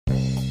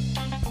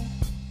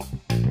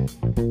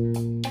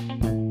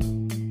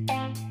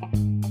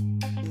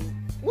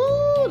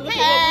Woo! Look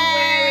at what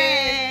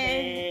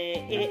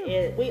we're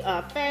wearing. We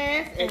are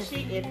fast and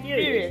she is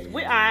furious.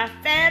 We are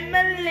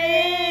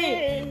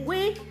family.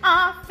 We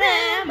are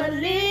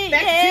family.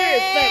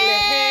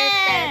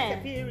 Fast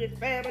and furious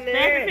family. Fast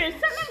and furious.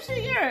 Let me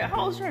see your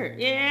whole shirt.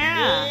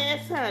 Yeah.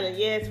 Yes, honey.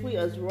 Yes, we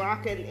are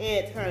rocking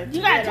it, honey.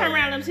 You gotta turn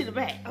around and see the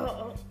back.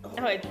 Oh.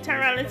 Wait, turn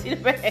around and see the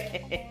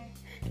back.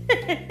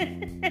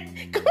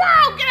 Come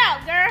on, get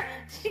out, girl.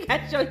 She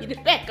gotta show you the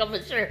back of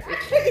her shirt.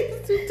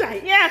 It's too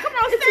tight. Yeah, come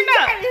on, It's stand too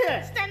up. tight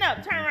here. Stand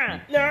up, turn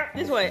around. No.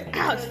 This way.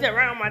 Ouch, step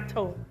around my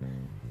toe.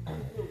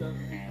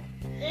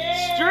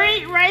 Yeah.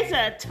 Street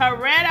Racer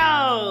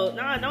Toretto.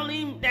 No, don't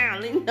leave him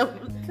down. Leave him up.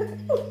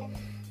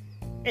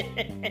 I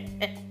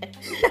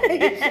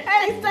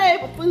ain't staying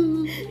for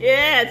food.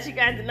 Yeah, she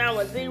got the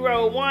number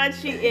 01.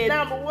 She is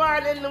Number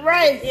 1 in the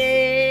race.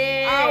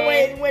 Yeah.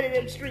 Always winning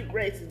them street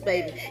races,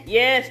 baby.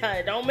 Yes,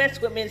 honey. Don't mess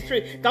with me in the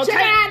street. Don't Check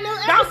take out new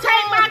Don't episode.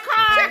 take my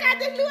car. Check out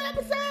this new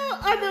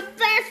episode of the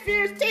Fast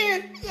Furious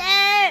 10.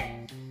 Yeah.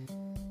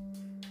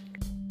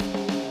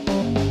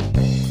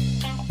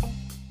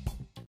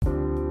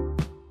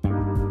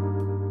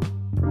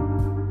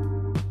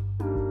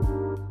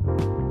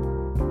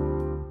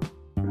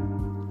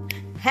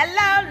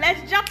 Hello,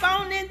 let's jump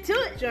on into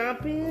it.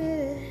 Jump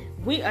in.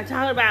 We are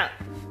talking about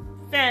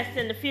Fast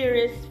and the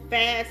Furious.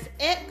 Fast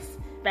X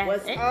Fast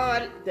was X.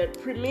 on. The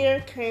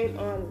premiere came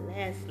on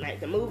last night.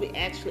 The movie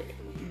actually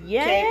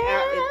Yeah. came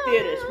out in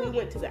theaters. We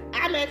went to the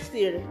IMAX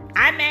theater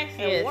IMAX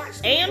and is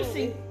watched the AMC.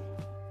 movie,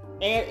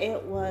 and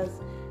it was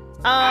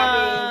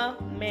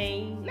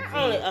Amazing. not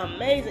only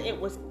amazing, it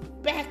was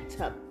back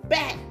to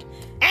back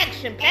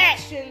Action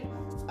packed. action,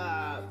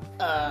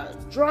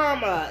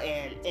 drama,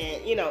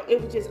 and you know,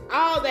 it was just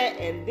all that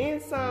and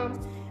then some.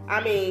 I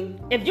mean,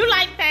 If you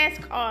like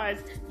fast cars,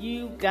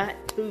 you got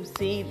to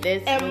see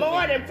this and movie.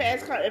 more than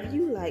fast car, if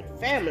you like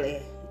family,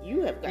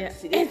 you have got Yeah. to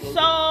see this And movie.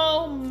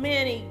 so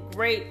many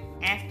great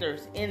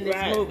actors in this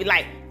Right. movie,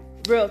 like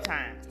real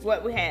time.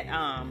 What we had,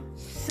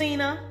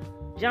 Cena,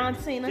 John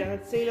Cena. John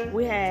Cena.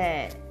 We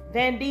had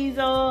Van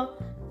Diesel.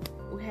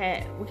 We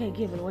can't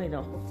give it away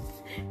though.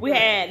 We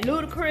had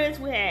Ludacris.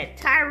 We had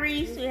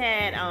Tyrese. We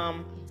had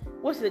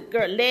what's the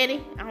girl,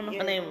 Letty? I don't know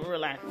her name in real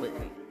life, but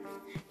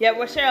yeah,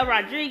 Rochelle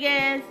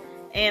Rodriguez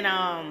and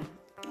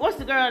what's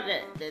the girl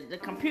the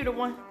computer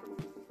one?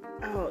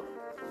 Oh,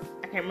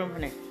 I can't remember her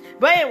name.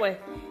 But anyway,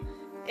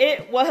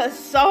 it was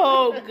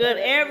so good.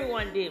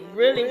 Everyone did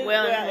really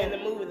well in the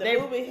movie. The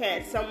movie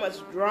had so much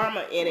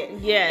drama in it.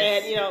 Yes.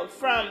 And you know,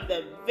 from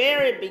the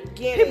very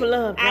beginning, People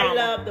love drama. I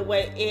love the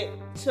way it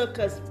took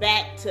us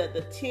back to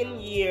the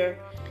 10-year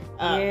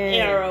Yeah.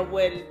 era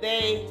when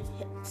they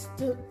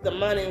took the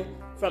money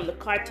from the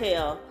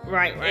cartel.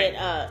 Right.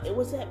 And it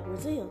was at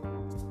Brazil.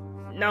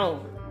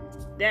 No,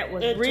 that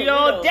was In Rio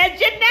Toledo. de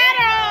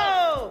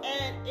Janeiro.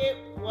 And it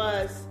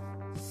was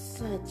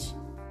such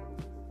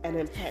an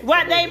impact.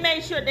 Well, they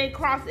made sure they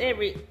crossed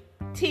every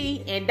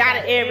T and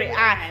dotted every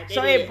I. They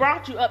So did. it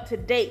brought you up to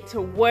date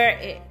to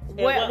where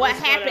what was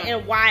happened going on.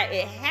 and why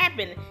it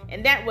happened.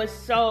 And that was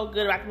so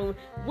good about the movie.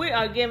 We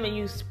are giving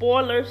you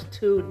spoilers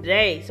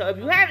today. So if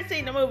you haven't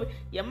seen the movie,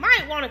 you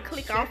might want to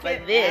click off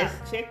of this.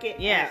 Check it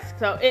Yes. out.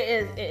 So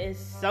it is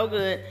so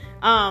good.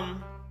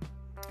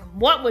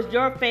 What was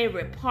your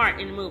favorite part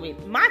in the movie?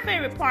 My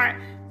favorite part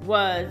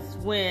was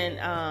when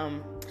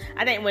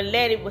I think when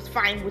Letty was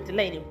fighting with the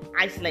lady,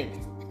 Ice Lady.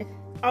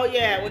 Oh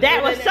yeah, when That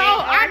they- was when so-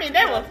 they I mean, they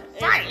argued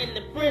was fighting. in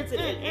the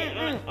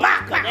prison.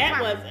 Bah, bah, That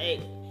bah. was a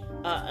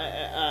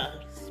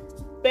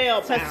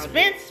spellbound,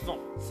 Suspenseful.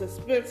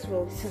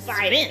 suspenseful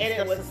fight, and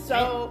it was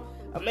so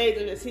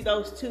amazing to see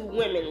those two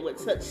women with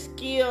such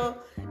skill.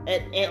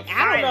 And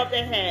I don't know if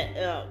they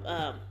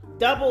had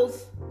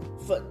doubles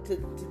to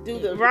do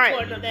the Right.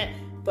 recording of that.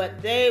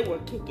 But they were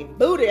kicking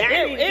booty. I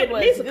need to It get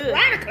was me some good.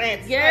 karate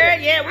classes. Yeah,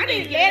 yeah, we I need need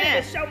to to get get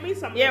that. to show me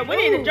something. Yeah, we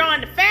need to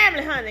join the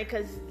family, honey,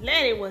 because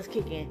Letty was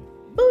kicking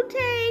booty.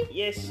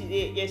 Yes, she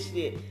did. Yes, she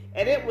did.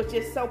 And it was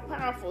just so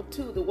powerful,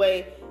 too, the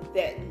way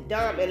that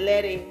Dom and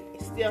Letty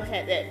still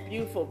had that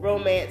beautiful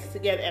romance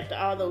together after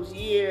all those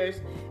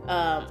years,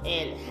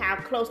 and how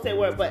close they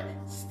were. But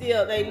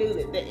still, they knew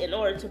that in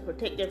order to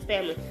protect their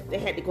family, they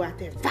had to go out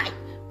there and fight.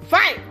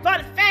 Fight for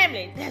the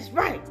family. That's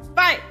right.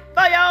 Fight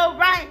for your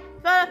right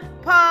for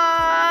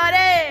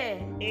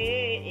party.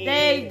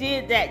 They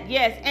did that,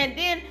 yes. And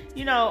then,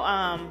 you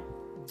know,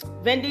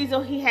 Vin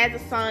Diesel, he has a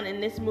son in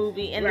this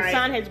movie, and the Right.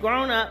 son has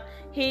grown up.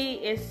 He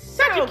is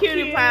such So a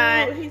cutie cute.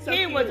 pie. He's so He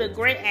cute. was a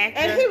great actor.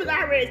 And he was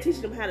already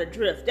teaching them how to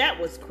drift. That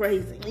was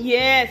crazy.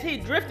 Yes, he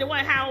drifted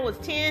when Howard was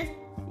 10.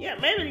 Yeah,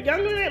 maybe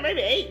younger than that,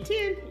 maybe 8,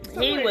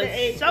 10. He was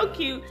so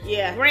cute.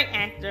 Yeah. Great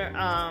actor.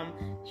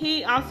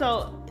 He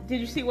also, did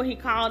you see what he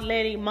called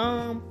Letty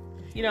mom?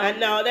 You know, I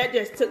know, that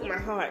just took my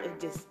heart. It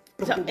just...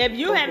 so if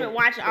you haven't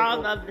watched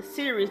all of the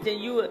series, then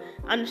you would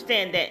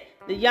understand that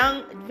the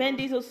young Vin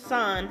Diesel's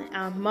son,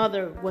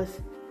 mother was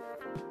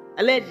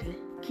allegedly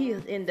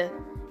killed in the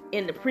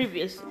in the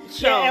previous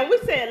show. Yeah, and we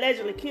say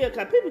allegedly killed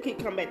because people keep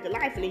coming back to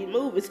life in these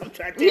movies. I'm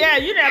trying to tell you. Yeah,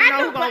 you never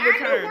know who's gonna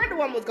return. I knew Wonder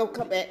Woman was gonna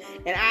come back,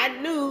 and I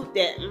knew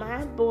that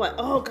my boy.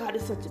 Oh God,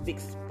 it's such a big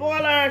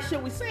spoiler.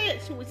 Should we say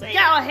it? Should we say it?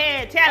 Go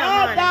ahead,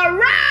 tell them. The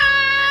Rock.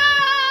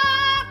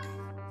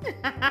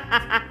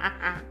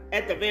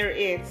 At the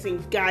very end, see,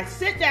 guys,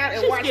 sit down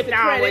and watch the credits.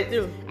 All the way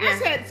through. Yeah. I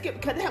said skip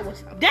because that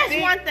was that's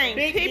one thing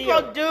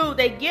people do.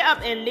 They get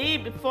up and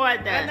leave before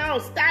the. I know.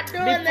 Stop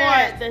doing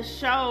that. Before the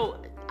show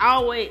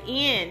all the way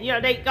in. You know,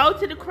 they go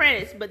to the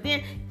credits, but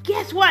then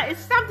guess what? It's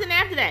something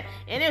after that.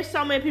 And there's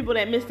so many people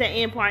that miss that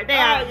end part. They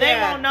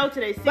won't know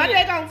till they see it. But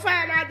they're going to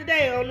find out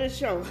today on this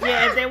show.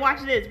 Yeah, if they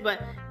watch this.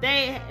 But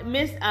they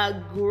missed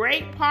a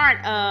great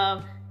part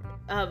of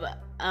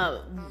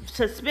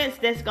suspense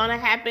that's going to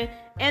happen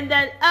in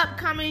the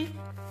upcoming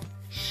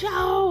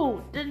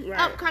show. The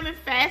upcoming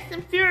Fast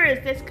and Furious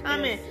that's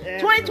coming.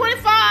 Yes,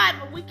 2025.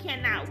 But we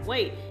cannot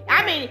wait.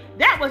 I mean,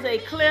 that was a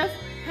cliffhanger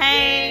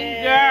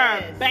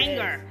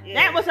banger. Yes.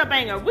 That was a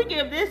banger. We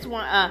give this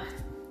one a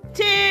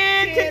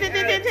 10.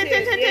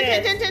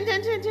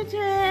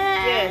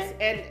 Yes,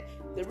 and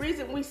the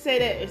reason we say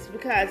that is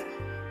because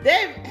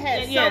they've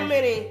had so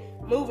many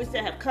movies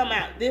that have come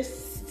out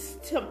this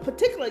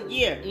particular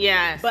year.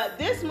 Yes. But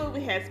this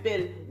movie has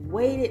been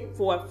waited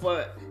for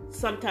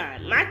some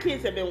time. My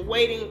kids have been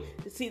waiting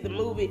to see the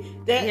movie.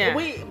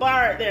 We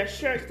borrowed their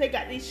shirts. They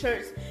got these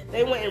shirts.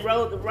 They went and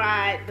rode the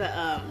ride, the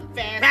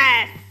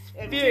Fast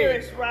and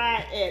Furious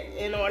ride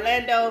in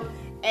Orlando,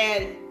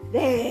 and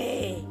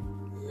they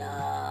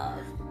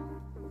love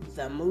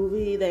the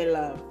movie. They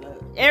love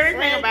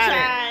everything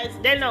about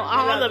it. They know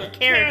all of the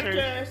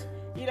characters.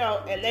 You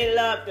know, and they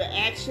love the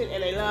action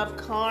and they love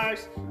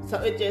cars. So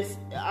it just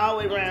all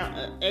the way around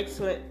an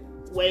excellent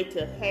way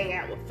to hang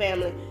out with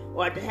family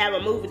or to have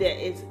a movie that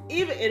is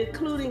even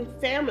including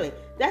family.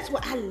 That's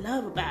what I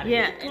love about it.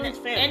 Yeah,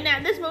 and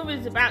now this movie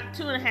is about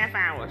 2.5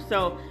 hours.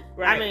 So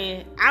I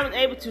mean, I was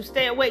able to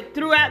stay awake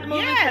throughout the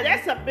movie. Yeah,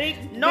 that's a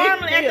big.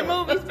 Normally big at the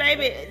movies,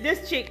 baby,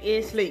 this chick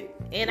is asleep.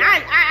 And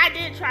I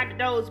did try to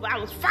doze, but I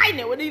was fighting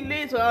it with these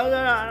lids. I was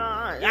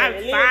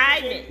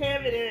fighting it.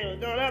 Heavy and it was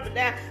going up and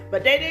down,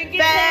 but they didn't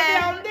get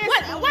heavy on this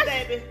movie,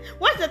 baby.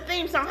 What's the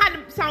theme song? How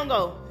the song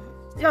go?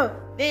 Yo,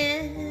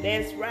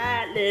 let's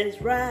ride.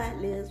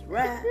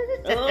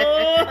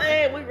 Oh,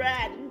 hey, we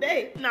riding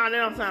today. No, they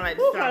don't sound like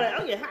the song.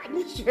 I'm getting hot in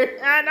this shirt.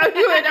 I know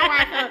you ain't.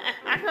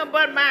 I couldn't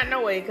button mine no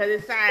way because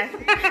it's size.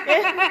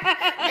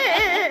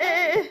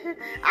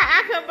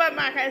 I couldn't button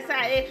mine because it's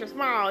size extra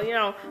small, you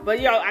know. But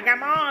I got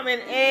my arm in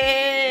it.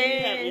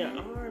 You have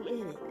your arm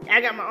in it. I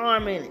got my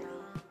arm in it.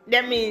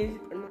 That means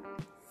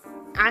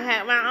I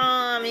have my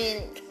arm in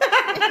it.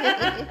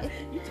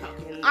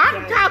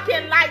 I'm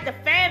talking like the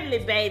family,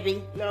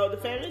 baby. No, the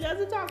family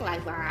doesn't talk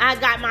like that. I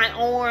got my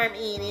arm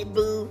in it,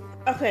 boo.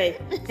 Okay.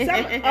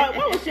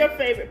 What was your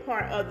favorite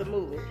part of the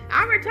movie?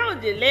 I already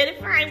told you. Let It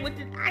Fight with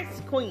the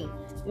Ice Queen.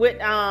 With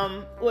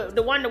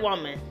the Wonder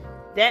Woman.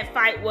 That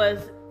fight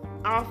was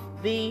off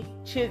the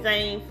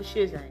Shazam for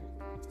Shazam.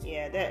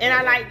 Yeah, and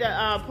I like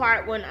the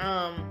part when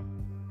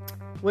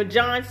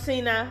John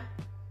Cena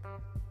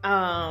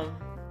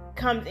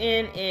comes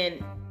in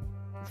and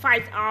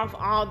fights off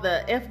all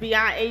the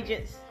FBI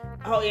agents.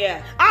 Oh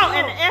yeah.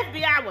 And the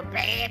FBI were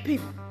bad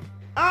people.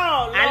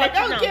 Oh Lord,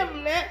 don't give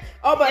them that.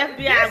 Oh, but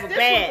FBI was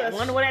bad.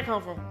 Wonder where that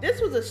come from.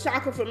 This was a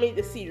shocker for me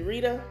to see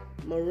Rita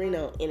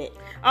Moreno in it.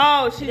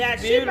 Oh, she's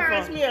beautiful. She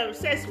reminds me of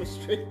Sesame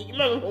Street. You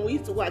remember when we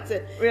used to watch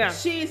it? Yeah.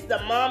 She's the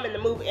mom in the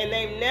movie, and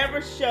they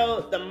never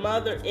showed the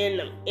mother in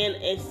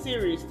a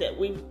series that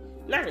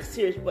not a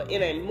series, but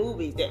in a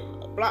movie a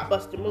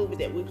blockbuster movie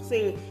that we've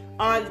seen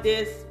on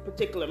this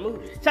particular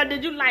movie. So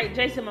did you like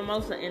Jason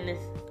Momoa in this?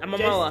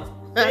 Momoa.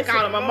 I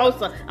call him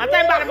Mimosa. I'm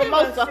thinking about a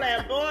mimosa. He was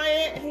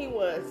flamboyant. He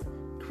was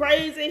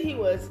crazy. He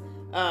was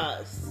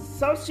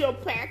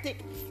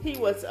sociopathic. He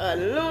was a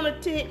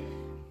lunatic.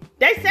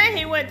 They say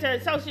he went to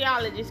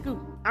sociology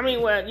school. I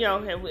mean, well,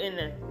 in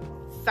the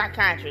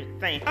psychiatry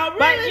thing. Oh,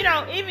 really?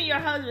 But, even your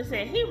husband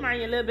said he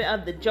reminded you a little bit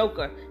of the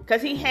Joker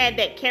because he had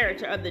that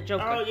character of the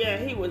Joker. Oh, yeah.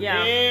 He was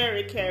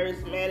very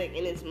charismatic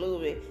in this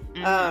movie.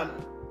 Mm-hmm.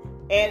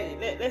 And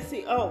let's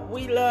see. Oh,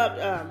 we loved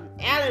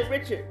Alan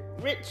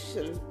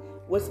Richardson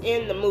was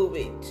in the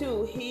movie,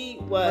 too. He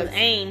was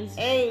Ames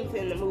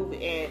in the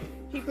movie, and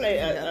he played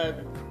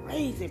a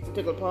crazy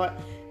particular part.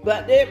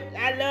 But then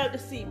I love to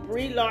see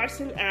Brie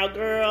Larson, our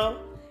girl,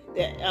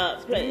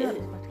 that played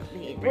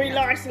Brie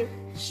Larson.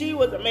 She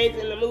was amazing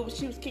in the movie.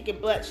 She was kicking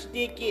butt.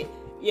 She did get,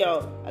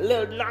 a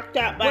little knocked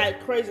out by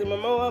Crazy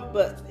Momoa,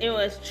 but it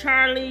was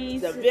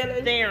Charlize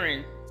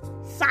Theron.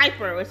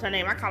 Cypher was her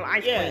name. I call her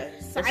Ice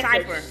Queen.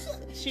 Cypher.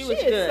 She was good.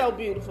 She is so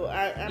beautiful.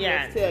 I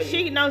must tell you.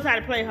 She knows how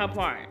to play her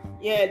part.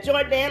 Yeah,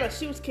 Jordana,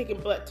 she was kicking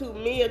butt too.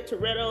 Mia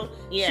Toretto,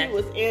 she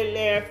was in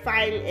there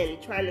fighting and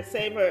trying to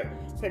save her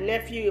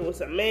nephew. It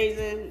was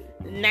amazing.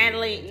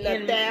 Natalie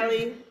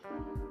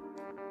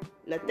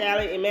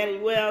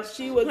Emmanuel,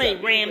 she was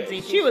played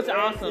Ramsey. She was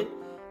awesome.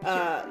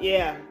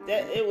 Yeah,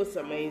 it was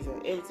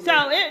amazing. It was amazing.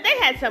 So they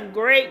had some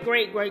great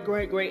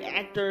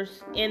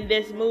actors in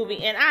this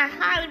movie, and I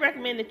highly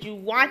recommend that you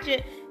watch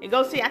it and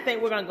go see. I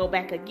think we're gonna go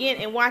back again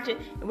and watch it,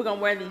 and we're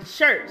gonna wear these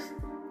shirts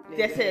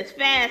that says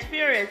Fast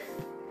Furious.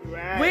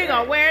 Right. We're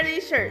gonna wear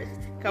these shirts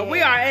because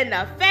we are in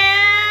the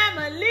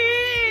family.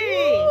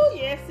 Ooh,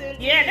 yes, indeed.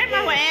 Yeah, they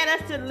might well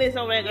add us to the list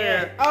over there, girl.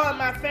 Yeah. Oh, and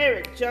my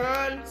favorite,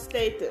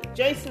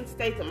 Jason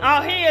Statham.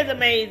 Oh, he is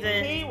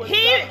amazing. He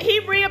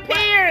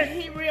reappeared.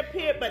 He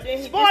reappeared, but then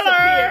he Spoiler.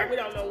 disappeared. We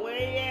don't know where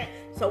he at.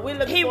 So we're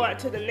looking forward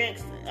to the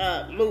next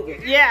movie.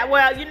 Yeah,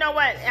 well, you know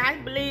what? I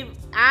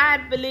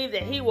believe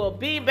that he will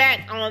be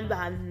back on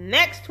the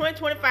next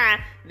 2025.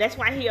 That's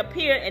why he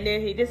appeared and then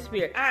he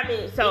disappeared. I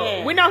mean,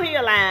 so we know he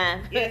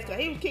alive. Yes, because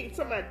he was kicking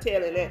somebody's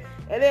tail in there.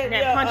 And then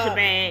that puncher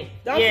bag.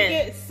 Don't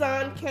forget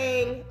Son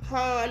Kang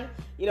Han.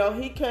 You know,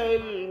 he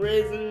came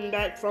risen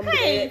back from the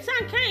dead.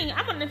 Son Kang,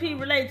 I wonder if he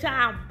related to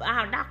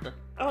our doctor.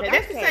 Oh,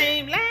 that's the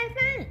same last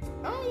name.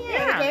 Oh,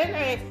 yeah. His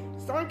name.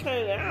 Son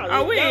Kang out.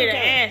 Oh, we need to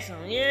ask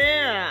him.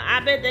 Yeah,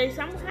 I bet they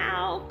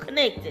somehow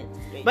connected.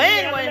 But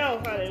anyway,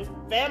 know, honey.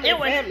 Family.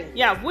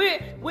 Yeah,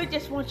 we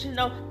just want you to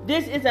know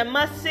this is a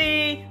must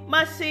see.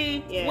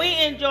 Yeah. We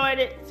enjoyed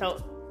it, so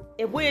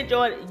if we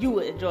enjoyed it, you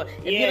would enjoy it.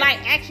 If you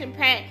like action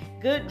packed,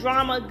 good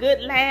drama,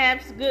 good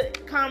laughs,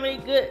 good comedy,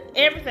 good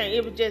everything,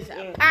 it was just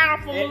a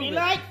powerful movie. If you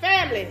like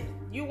family,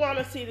 you want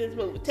to see this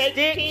movie. Stick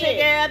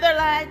together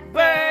like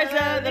birds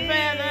of the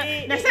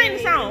feather. Now sing the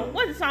song.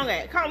 What's the song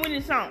at? Come with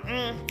the song.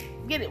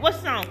 Get it. What's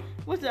the song?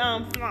 What's the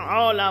song?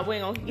 Oh Lord, we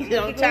ain't gonna get it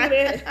on time.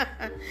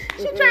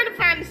 She trying to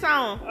find the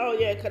song. Oh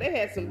yeah, cause they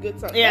had some good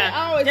songs. Yeah, they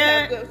always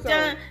have good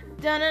songs.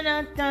 Dun dun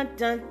dun dun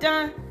dun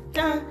dun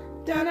dun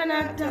dun dun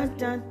dun dun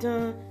dun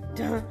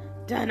dun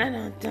dun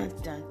dun dun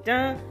dun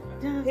dun.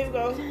 Here we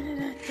go.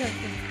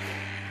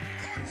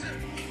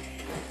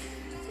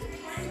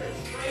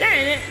 That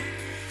ain't it.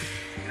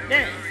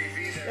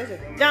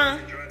 Dun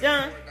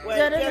dun.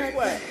 Well, guess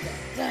what?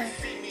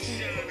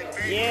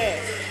 Yeah.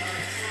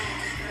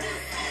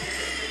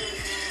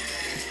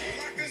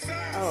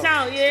 Oh.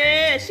 So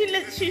yeah,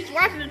 she's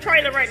watching the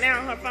trailer right now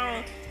on her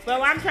phone.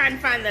 But I'm trying to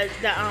find the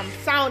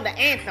song, the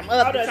anthem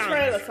of the song.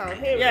 Trailer song.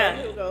 Here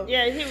we go.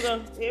 Yeah, here we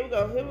go. Here we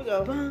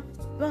go. Bum,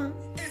 bum.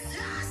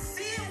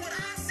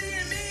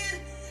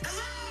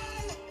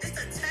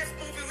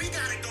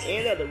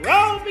 End of the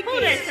road begins. Who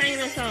that singing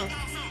this song?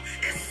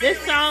 This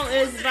song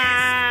is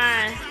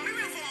by.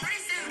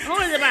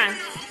 Who is it by?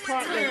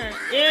 Partner.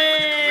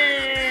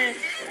 Yeah.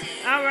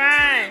 All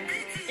right.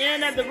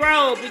 End of the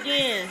road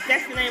begins.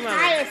 That's the name of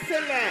it.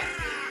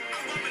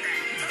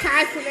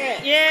 Tyson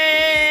that.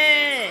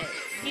 Yeah.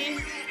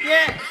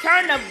 Yeah.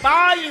 Turn the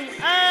volume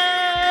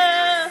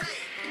up.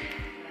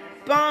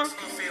 Bum,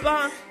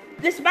 bum.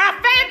 This is my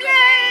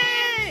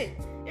family.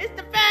 It's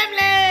the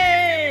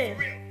family.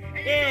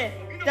 Yeah.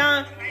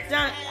 Dun,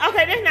 dun.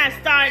 Okay, that's not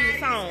starting the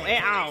song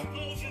at all.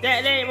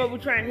 That ain't what we're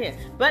trying to hear.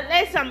 But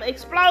there's some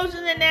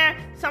explosions in there.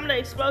 Some of the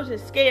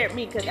explosions scared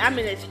me because, I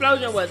mean, the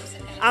explosion was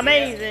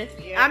amazing.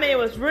 Yeah. I mean, it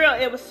was real.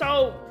 It was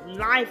so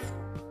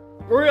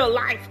real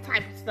life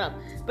type of stuff.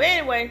 But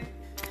anyway,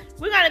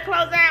 we got to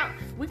close out.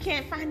 We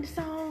can't find the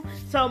song.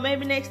 So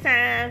maybe next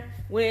time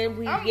when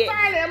we get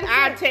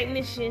our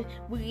technician,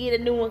 we get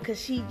a new one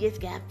because she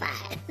just got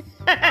fired.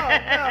 No,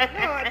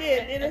 I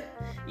didn't.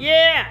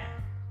 Yeah.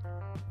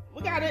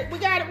 We got it. All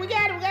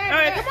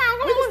right, come on.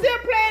 We can still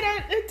play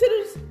it into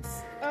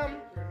the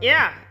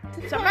yeah.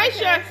 So make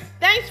sure.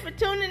 Thanks for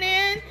tuning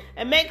in,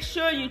 and make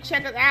sure you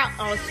check us out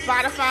on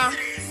Spotify.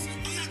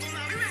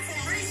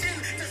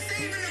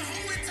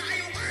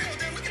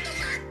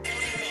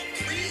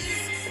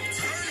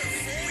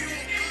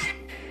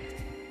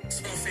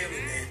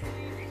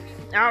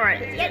 All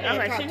right.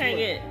 Okay, she can't get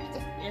it.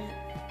 Yeah.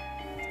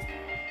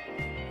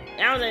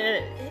 I was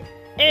like,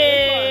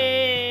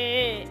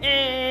 hey,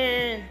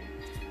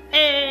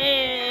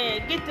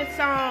 get the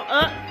song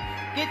up.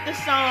 Get the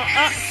song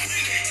up.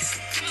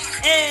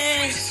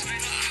 And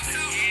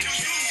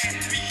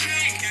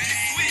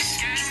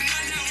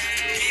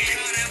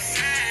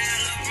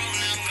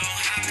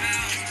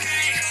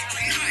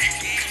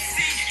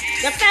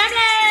the family.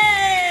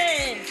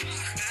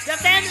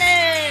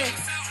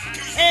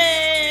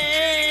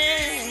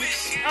 And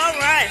all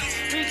right,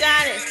 we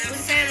got it. With the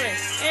family.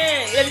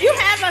 And if you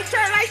have a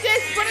shirt like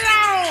this, put it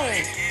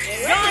on.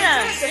 Join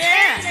us.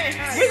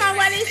 Yeah. We're gonna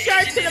wear these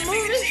shirts to the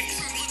movies.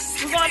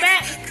 We're going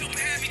back.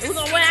 We're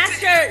gonna wear our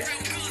shirts.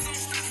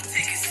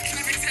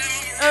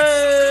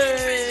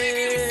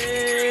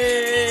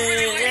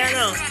 Yeah, I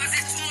know.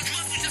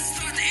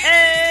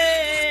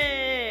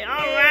 Hey,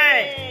 all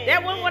right.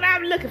 That wasn't what I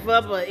was looking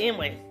for, but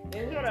anyway.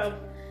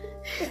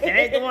 That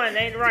ain't the one.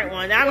 That ain't the right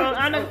one.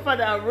 I'm looking for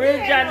the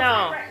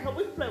original.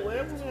 We can play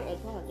whatever we want on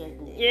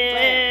podcast.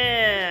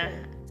 Yeah.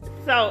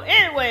 So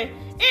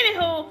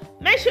anywho,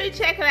 make sure you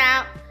check it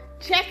out.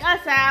 Check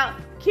us out.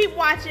 Keep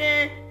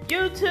watching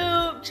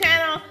YouTube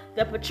channel,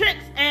 The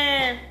Patricks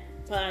and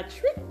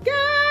Patricia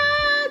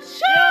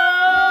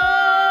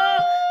Show.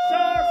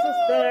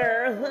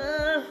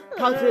 Sister.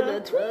 Talk to the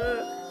twin.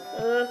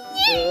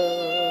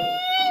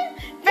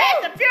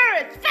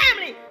 Furious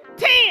family.